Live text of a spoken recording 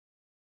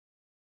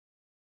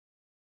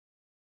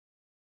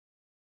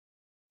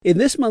In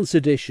this month's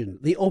edition,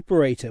 the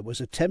operator was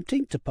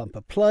attempting to pump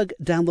a plug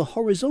down the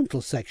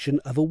horizontal section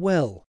of a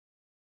well.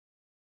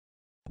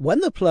 When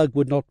the plug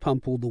would not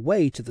pump all the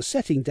way to the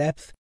setting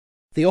depth,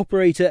 the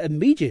operator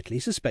immediately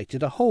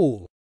suspected a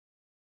hole,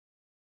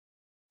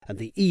 and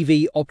the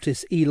EV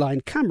Optis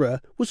E-line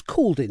camera was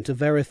called in to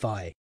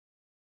verify.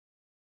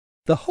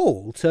 The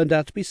hole turned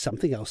out to be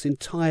something else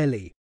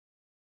entirely.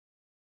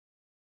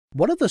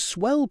 One of the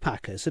swell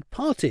packers had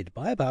parted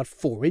by about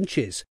 4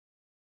 inches,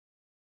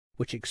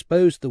 which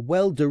exposed the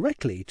well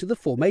directly to the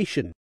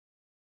formation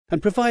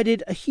and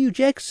provided a huge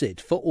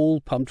exit for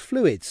all pumped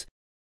fluids,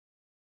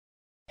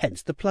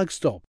 hence the plug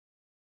stop.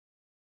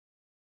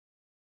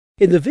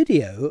 In the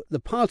video, the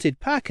parted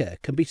packer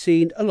can be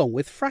seen along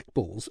with frac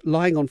balls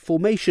lying on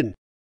formation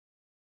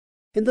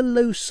in the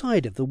low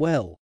side of the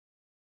well.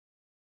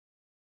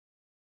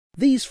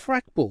 These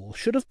frac balls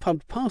should have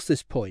pumped past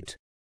this point,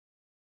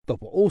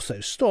 but were also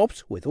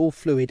stopped with all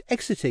fluid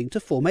exiting to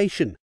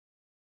formation,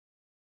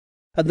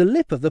 and the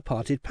lip of the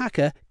parted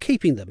packer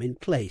keeping them in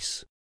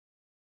place.